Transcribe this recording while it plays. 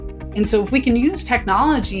And so if we can use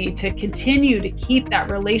technology to continue to keep that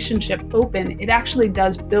relationship open, it actually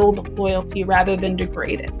does build loyalty rather than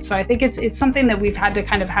degrade it. So I think it's something that we've had to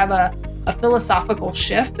kind of have a philosophical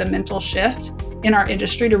shift, a mental shift in our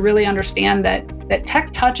industry to really understand that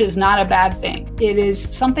tech touch is not a bad thing. It is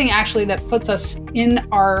something actually that puts us in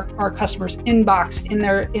our customers' inbox,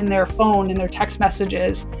 in their phone, in their text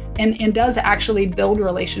messages, and does actually build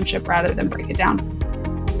relationship rather than break it down.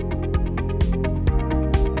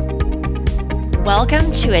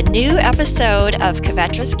 Welcome to a new episode of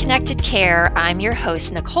Covetrus Connected Care. I'm your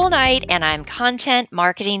host, Nicole Knight, and I'm Content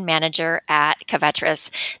Marketing Manager at Covetrus.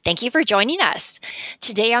 Thank you for joining us.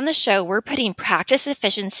 Today on the show, we're putting practice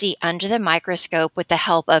efficiency under the microscope with the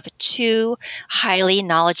help of two highly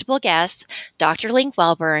knowledgeable guests, Dr. Link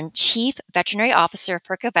Welburn, Chief Veterinary Officer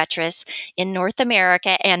for Covetrus in North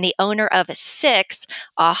America and the owner of 6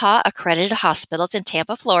 AAHA accredited hospitals in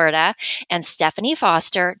Tampa, Florida, and Stephanie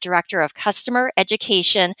Foster, Director of Customer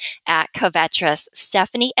Education at Covetrus.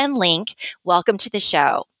 Stephanie and Link, welcome to the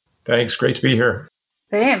show. Thanks. Great to be here.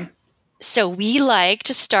 Same. So we like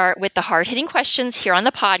to start with the hard-hitting questions here on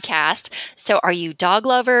the podcast. So are you dog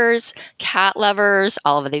lovers, cat lovers,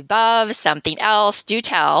 all of the above, something else? Do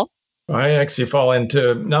tell. I actually fall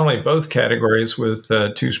into not only both categories with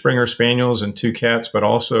 2 Springer Spaniels and 2 cats, but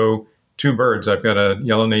also 2 birds. I've got a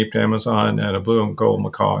yellow-naped Amazon and a blue and gold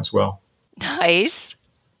macaw as well. Nice.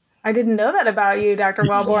 I didn't know that about you, Dr.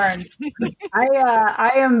 Welborn.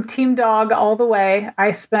 I am team dog all the way.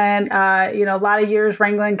 I spent a lot of years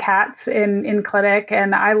wrangling cats in clinic,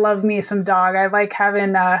 and I love me some dog. I like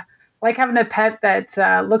having a pet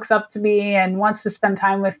that looks up to me and wants to spend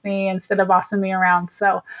time with me instead of bossing me around.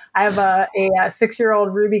 So I have a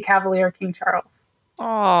 6-year-old Ruby Cavalier King Charles.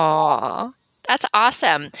 Aww. That's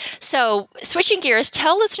awesome. So switching gears,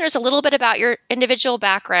 tell listeners a little bit about your individual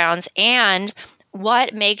backgrounds and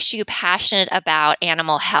what makes you passionate about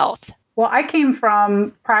animal health. Well, I came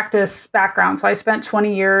from practice background. So I spent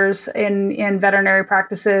 20 years in veterinary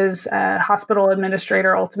practices, hospital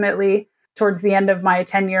administrator ultimately towards the end of my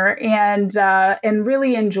tenure, and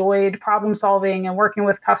really enjoyed problem solving and working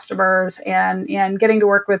with customers and getting to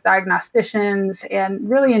work with diagnosticians, and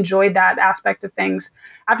really enjoyed that aspect of things.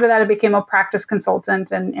 After that, I became a practice consultant,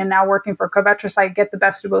 and now working for Covetrus, I get the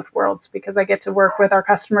best of both worlds because I get to work with our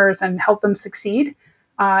customers and help them succeed,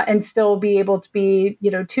 and still be able to be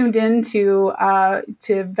tuned in to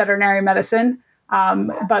veterinary medicine,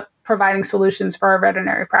 but providing solutions for our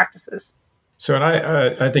veterinary practices. So, and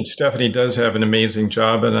I think Stephanie does have an amazing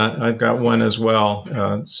job, and I've got one as well.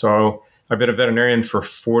 So I've been a veterinarian for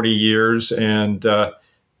 40 years and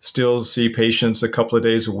still see patients a couple of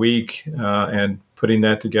days a week, and putting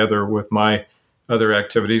that together with my other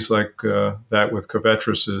activities like that with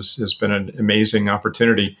Covetrus has been an amazing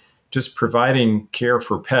opportunity. Just providing care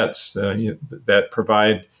for pets that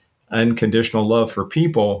provide unconditional love for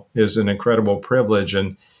people is an incredible privilege.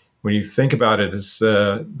 And when you think about it, it's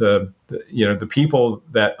the people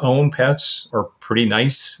that own pets are pretty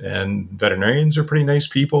nice, and veterinarians are pretty nice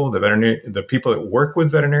people. The people that work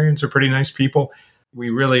with veterinarians are pretty nice people.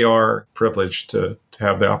 We really are privileged to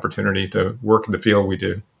have the opportunity to work in the field we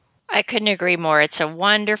do. I couldn't agree more. It's a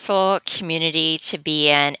wonderful community to be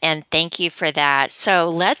in, and thank you for that. So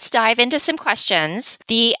let's dive into some questions.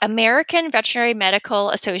 The American Veterinary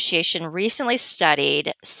Medical Association recently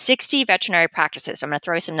studied 60 veterinary practices. So I'm going to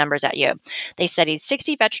throw some numbers at you. They studied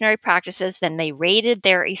 60 veterinary practices, then they rated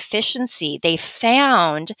their efficiency. They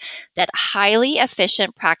found that highly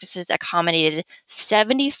efficient practices accommodated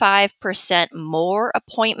 75% more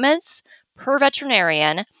appointments per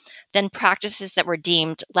veterinarian than practices that were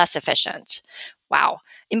deemed less efficient. Wow.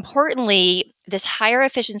 Importantly, this higher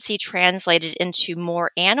efficiency translated into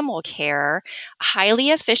more animal care.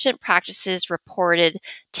 Highly efficient practices reported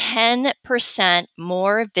 10%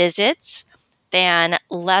 more visits than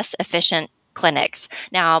less efficient clinics.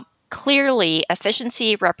 Now, clearly,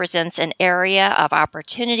 efficiency represents an area of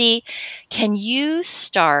opportunity. Can you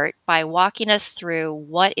start by walking us through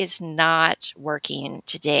what is not working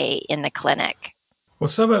today in the clinic? Well,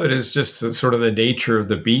 some of it is just sort of the nature of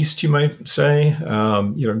the beast, you might say.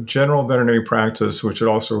 General veterinary practice, which is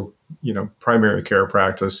also, primary care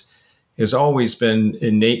practice, has always been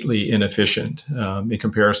innately inefficient in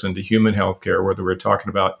comparison to human healthcare, whether we're talking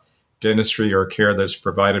about dentistry or care that's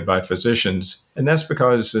provided by physicians. And that's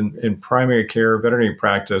because in primary care veterinary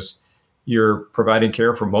practice, you're providing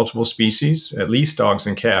care for multiple species, at least dogs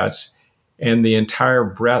and cats, and the entire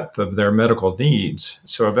breadth of their medical needs.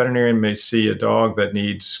 So a veterinarian may see a dog that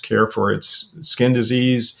needs care for its skin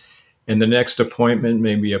disease, and the next appointment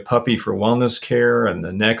may be a puppy for wellness care, and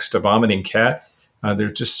the next a vomiting cat.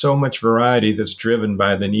 There's just so much variety that's driven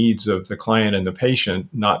by the needs of the client and the patient,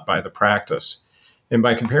 not by the practice. And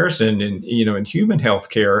by comparison, in human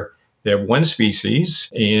healthcare, they have one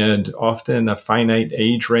species and often a finite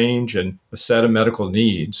age range and a set of medical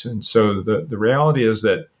needs. And so the reality is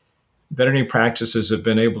that veterinary practices have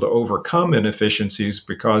been able to overcome inefficiencies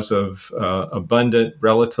because of abundant,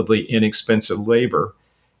 relatively inexpensive labor.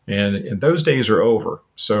 And those days are over.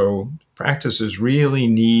 So practices really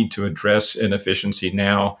need to address inefficiency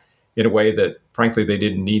now in a way that, frankly, they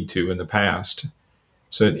didn't need to in the past.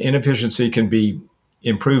 So inefficiency can be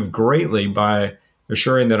improved greatly by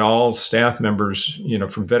assuring that all staff members,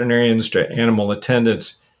 from veterinarians to animal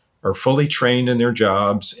attendants, are fully trained in their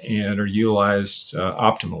jobs and are utilized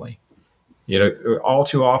optimally. All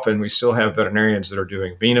too often we still have veterinarians that are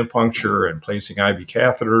doing venipuncture and placing IV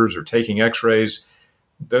catheters or taking X-rays.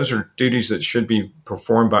 Those are duties that should be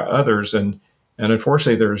performed by others, and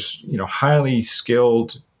unfortunately, there's highly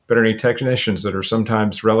skilled veterinary technicians that are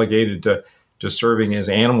sometimes relegated to serving as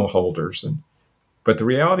animal holders. But the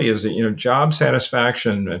reality is that job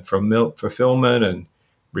satisfaction and fulfillment and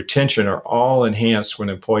retention are all enhanced when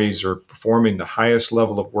employees are performing the highest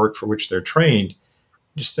level of work for which they're trained.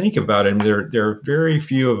 Just think about it. There are very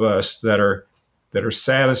few of us that are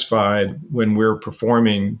satisfied when we're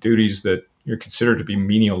performing duties that you're considered to be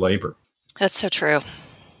menial labor. That's so true.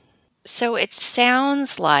 So it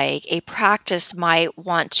sounds like a practice might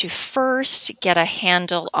want to first get a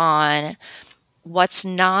handle on what's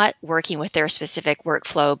not working with their specific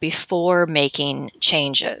workflow before making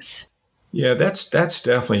changes. Yeah, that's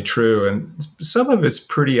definitely true. And some of it's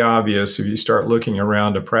pretty obvious if you start looking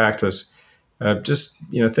around a practice. Just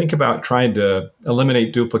think about trying to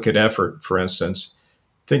eliminate duplicate effort, for instance.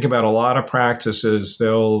 Think about a lot of practices.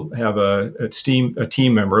 They'll have a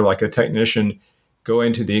team member, like a technician, go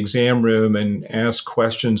into the exam room and ask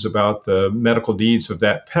questions about the medical needs of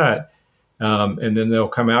that pet. And then they'll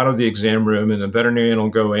come out of the exam room and the veterinarian will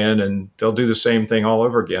go in and they'll do the same thing all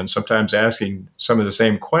over again, sometimes asking some of the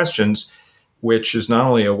same questions, which is not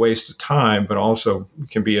only a waste of time, but also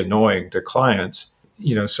can be annoying to clients.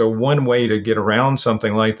 So one way to get around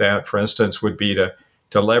something like that, for instance, would be to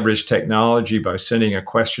leverage technology by sending a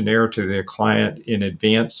questionnaire to the client in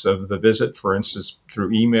advance of the visit, for instance,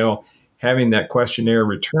 through email, having that questionnaire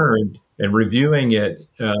returned and reviewing it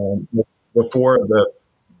before the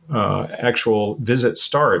actual visit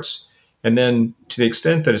starts. And then to the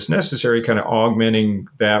extent that it's necessary, kind of augmenting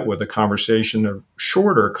that with a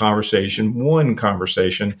shorter conversation, one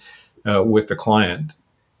conversation with the client.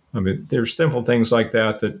 I mean, there's simple things like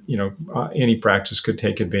that any practice could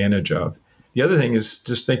take advantage of. The other thing is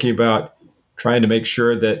just thinking about trying to make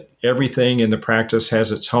sure that everything in the practice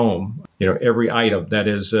has its home. Every item, that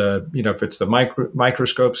is, if it's the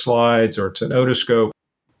microscope slides or it's an otoscope,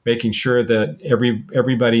 making sure that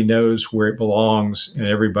everybody knows where it belongs and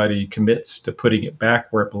everybody commits to putting it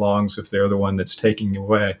back where it belongs if they're the one that's taking it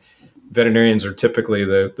away. Veterinarians are typically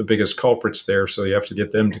the biggest culprits there, so you have to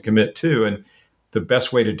get them to commit too. And the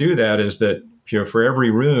best way to do that is that for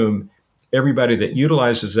every room, everybody that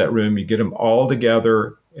utilizes that room, you get them all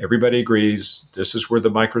together. Everybody agrees this is where the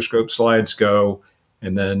microscope slides go,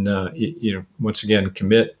 and then once again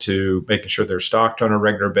commit to making sure they're stocked on a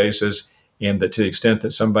regular basis, and that to the extent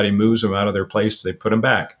that somebody moves them out of their place, they put them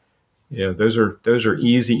back. Those are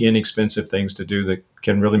easy, inexpensive things to do that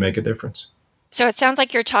can really make a difference. So it sounds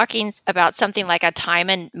like you're talking about something like a time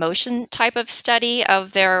and motion type of study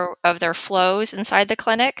of their flows inside the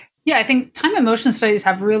clinic. Yeah, I think time and motion studies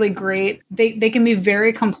have really great, they can be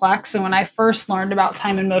very complex. And when I first learned about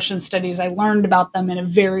time and motion studies, I learned about them in a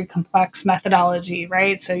very complex methodology,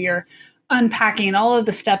 right? So you're unpacking all of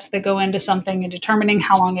the steps that go into something and determining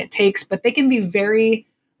how long it takes, but they can be very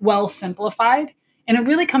well simplified. And it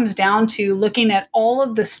really comes down to looking at all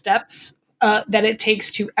of the steps that it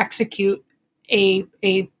takes to execute a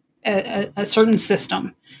certain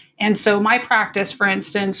system. And so my practice, for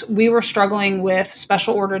instance, we were struggling with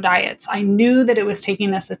special order diets. I knew that it was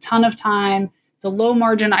taking us a ton of time. It's a low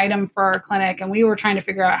margin item for our clinic. And we were trying to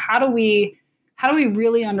figure out how do we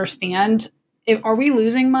really understand, are we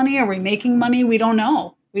losing money? Are we making money? We don't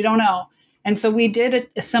know. And so we did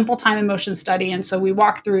a simple time and motion study. And so we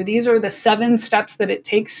walked through, these are the 7 steps that it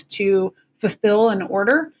takes to fulfill an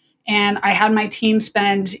order. And I had my team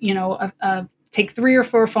spend, take 3 or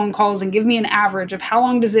 4 phone calls and give me an average of how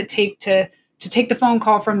long does it take to to take the phone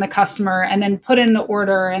call from the customer and then put in the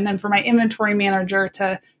order, and then for my inventory manager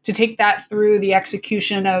to take that through the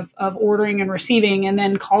execution of ordering and receiving, and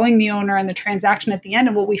then calling the owner and the transaction at the end.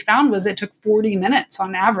 And what we found was it took 40 minutes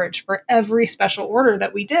on average for every special order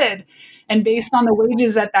that we did. And based on the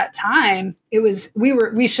wages at that time,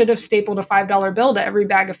 we should have stapled a $5 bill to every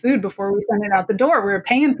bag of food before we sent it out the door. We were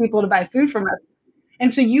paying people to buy food from us.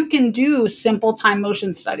 And so you can do simple time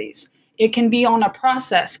motion studies. It can be on a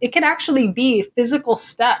process. It could actually be physical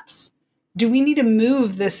steps. Do we need to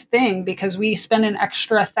move this thing because we spend an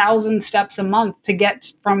extra 1,000 steps a month to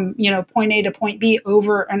get from, point A to point B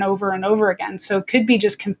over and over and over again? So it could be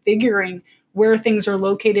just configuring where things are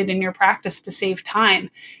located in your practice to save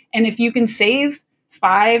time. And if you can save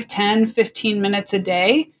 5, 10, 15 minutes a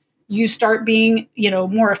day, you start being,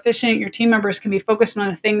 more efficient. Your team members can be focused on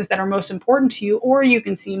the things that are most important to you, or you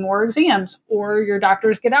can see more exams, or your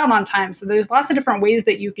doctors get out on time. So there's lots of different ways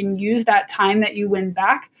that you can use that time that you win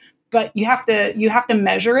back, but you have to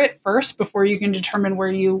measure it first before you can determine where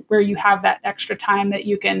you have that extra time that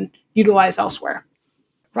you can utilize elsewhere.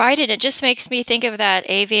 Right. And it just makes me think of that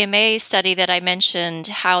AVMA study that I mentioned,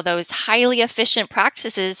 how those highly efficient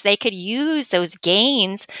practices, they could use those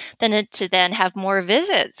gains to then have more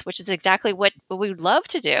visits, which is exactly what we would love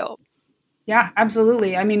to do. Yeah,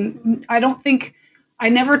 absolutely. I mean, I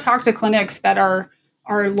never talk to clinics that are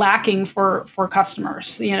lacking for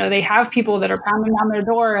customers. They have people that are pounding on their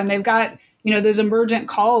door, and they've got, those emergent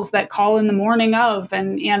calls that call in the morning of,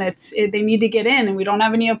 and they need to get in, and we don't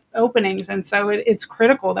have any openings. And so it's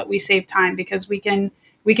critical that we save time, because we can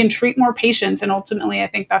treat more patients. And ultimately, I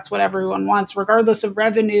think that's what everyone wants, regardless of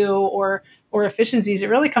revenue or efficiencies. It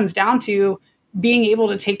really comes down to being able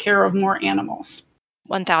to take care of more animals.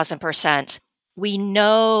 1,000%. We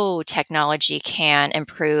know technology can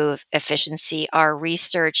improve efficiency. Our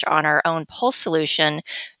research on our own Pulse solution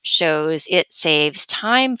shows it saves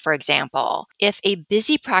time, for example. If a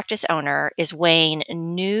busy practice owner is weighing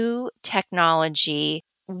new technology,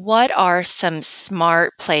 what are some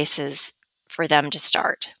smart places for them to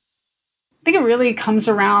start? I think it really comes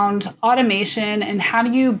around automation, and how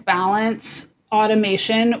do you balance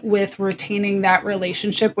automation with retaining that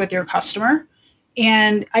relationship with your customer.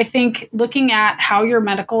 And I think looking at how your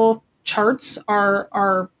medical charts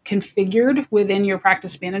are configured within your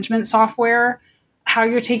practice management software, how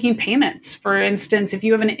you're taking payments. For instance, if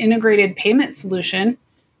you have an integrated payment solution,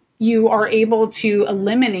 you are able to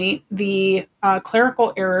eliminate the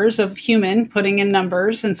clerical errors of human putting in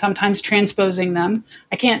numbers and sometimes transposing them.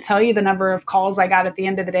 I can't tell you the number of calls I got at the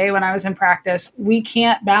end of the day when I was in practice. We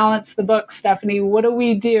can't balance the books, Stephanie. What do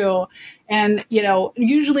we do? And,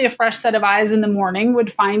 usually a fresh set of eyes in the morning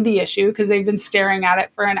would find the issue because they've been staring at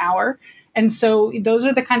it for an hour. And so those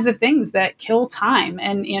are the kinds of things that kill time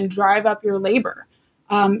and drive up your labor.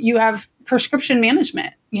 You have prescription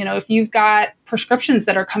management. If you've got prescriptions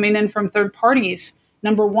that are coming in from third parties,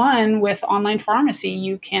 number one, with online pharmacy,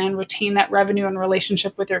 you can retain that revenue and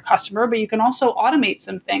relationship with your customer, but you can also automate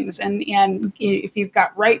some things. And if you've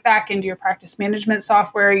got right back into your practice management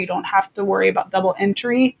software, you don't have to worry about double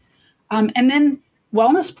entry. And then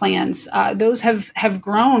wellness plans, those have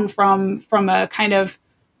grown from a kind of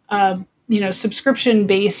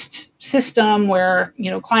subscription-based system where,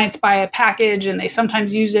 clients buy a package and they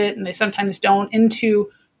sometimes use it and they sometimes don't, into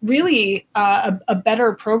really a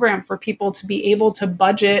better program for people to be able to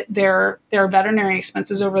budget their veterinary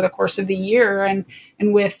expenses over the course of the year. And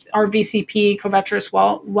with our VCP Covetrus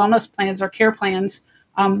wellness plans or care plans,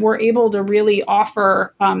 we're able to really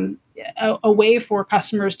offer a way for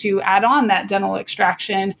customers to add on that dental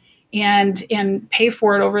extraction and pay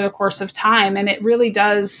for it over the course of time. And it really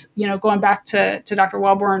does, going back to Dr.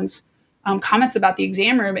 Wellborn's comments about the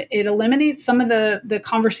exam room, it eliminates some of the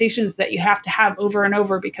conversations that you have to have over and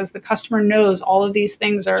over, because the customer knows all of these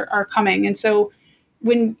things are coming. And so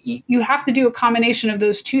when you have to do a combination of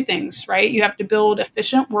those two things, right? You have to build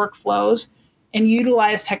efficient workflows and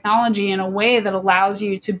utilize technology in a way that allows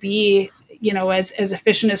you to be, as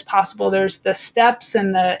efficient as possible. There's the steps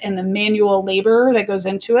and the manual labor that goes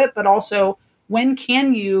into it, but also when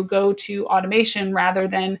can you go to automation rather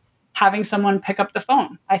than having someone pick up the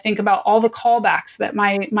phone? I think about all the callbacks that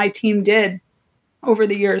my team did over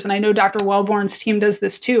the years. And I know Dr. Wellborn's team does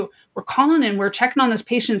this too. We're calling in, we're checking on those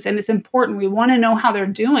patients, and it's important. We want to know how they're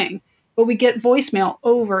doing, but we get voicemail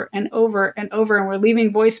over and over and over, and we're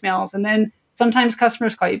leaving voicemails. And then sometimes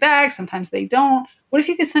customers call you back, sometimes they don't. What if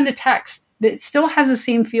you could send a text that still has the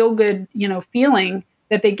same feel good, feeling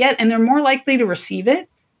that they get, and they're more likely to receive it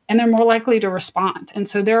and they're more likely to respond. And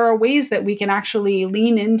so there are ways that we can actually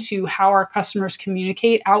lean into how our customers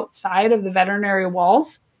communicate outside of the veterinary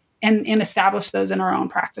walls and establish those in our own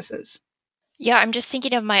practices. Yeah, I'm just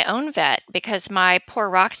thinking of my own vet because my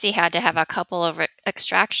poor Roxy had to have a couple of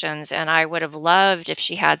extractions, and I would have loved if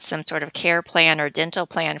she had some sort of care plan or dental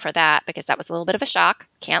plan for that because that was a little bit of a shock,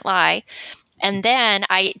 can't lie. And then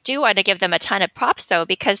I do want to give them a ton of props, though,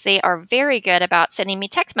 because they are very good about sending me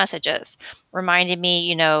text messages, reminding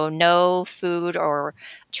me, no food or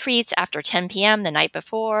treats after 10 p.m. the night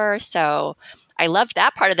before. So I loved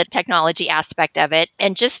that part of the technology aspect of it.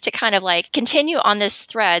 And just to kind of like continue on this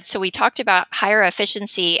thread, so we talked about higher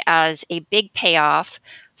efficiency as a big payoff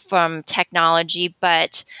from technology,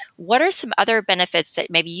 but what are some other benefits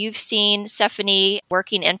that maybe you've seen, Stephanie,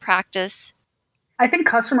 working in practice? I think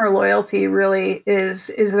customer loyalty really is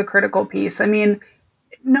the critical piece. I mean,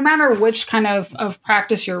 no matter which kind of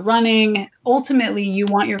practice you're running, ultimately you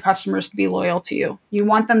want your customers to be loyal to you. You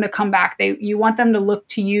want them to come back. You want them to look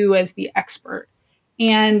to you as the expert.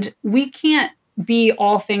 And we can't be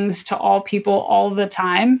all things to all people all the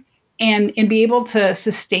time and be able to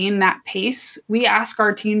sustain that pace. We ask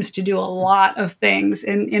our teams to do a lot of things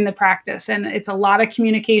in the practice. And it's a lot of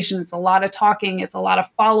communication, it's a lot of talking, it's a lot of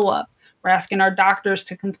follow-up. We're asking our doctors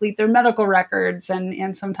to complete their medical records,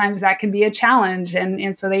 and sometimes that can be a challenge.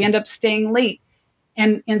 And so they end up staying late.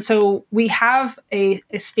 And so we have a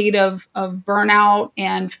state of burnout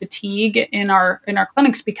and fatigue in our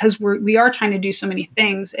clinics because we are trying to do so many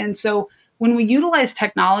things. And so when we utilize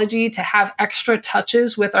technology to have extra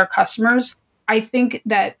touches with our customers, I think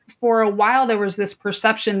that for a while there was this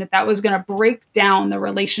perception that was going to break down the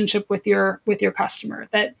relationship with your customer,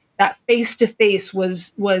 that face-to-face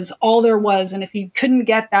was all there was. And if you couldn't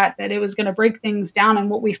get that it was going to break things down. And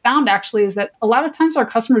what we found actually is that a lot of times our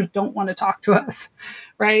customers don't want to talk to us,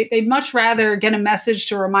 right? They'd much rather get a message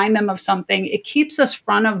to remind them of something. It keeps us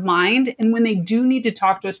front of mind. And when they do need to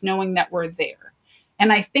talk to us, knowing that we're there.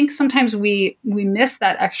 And I think sometimes we miss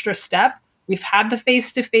that extra step. We've had the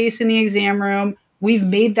face-to-face in the exam room. We've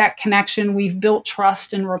made that connection. We've built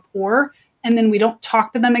trust and rapport. And then we don't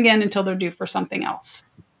talk to them again until they're due for something else.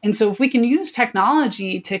 And so if we can use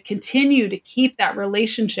technology to continue to keep that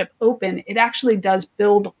relationship open, it actually does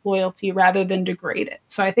build loyalty rather than degrade it.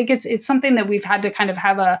 So I think it's something that we've had to kind of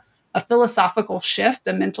have a philosophical shift,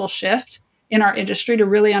 a mental shift in our industry to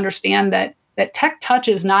really understand that tech touch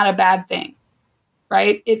is not a bad thing,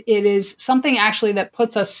 right? It is something actually that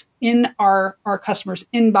puts us in our customers'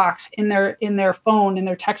 inbox, in their phone, in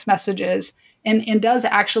their text messages, and does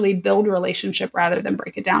actually build relationship rather than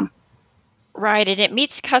break it down. Right. And it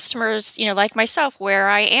meets customers, like myself, where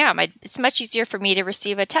I am. It's much easier for me to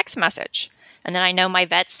receive a text message. And then I know my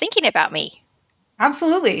vet's thinking about me.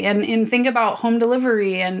 Absolutely. And think about home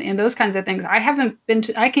delivery and those kinds of things. I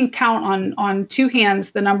can count on two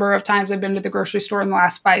hands the number of times I've been to the grocery store in the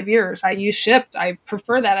last 5 years. I use Shipt. I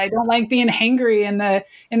prefer that. I don't like being hangry in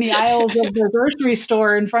the aisles of the grocery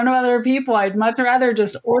store in front of other people. I'd much rather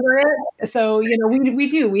just order it. So,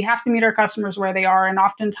 we have to meet our customers where they are. And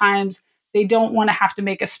oftentimes they don't want to have to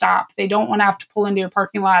make a stop. They don't want to have to pull into your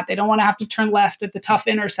parking lot. They don't want to have to turn left at the tough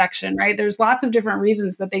intersection, right? There's lots of different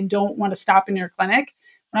reasons that they don't want to stop in your clinic.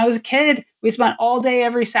 When I was a kid, we spent all day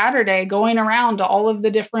every Saturday going around to all of the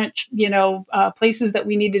different, places that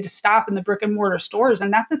we needed to stop in the brick and mortar stores,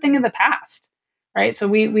 and that's a thing of the past, right? So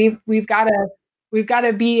we've got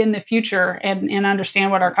to be in the future and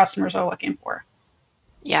understand what our customers are looking for.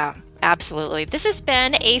 Yeah, absolutely. This has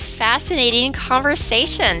been a fascinating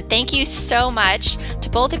conversation. Thank you so much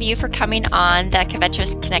to both of you for coming on the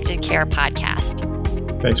Covetrus Connected Care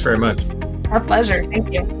podcast. Thanks very much. Our pleasure.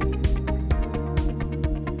 Thank you.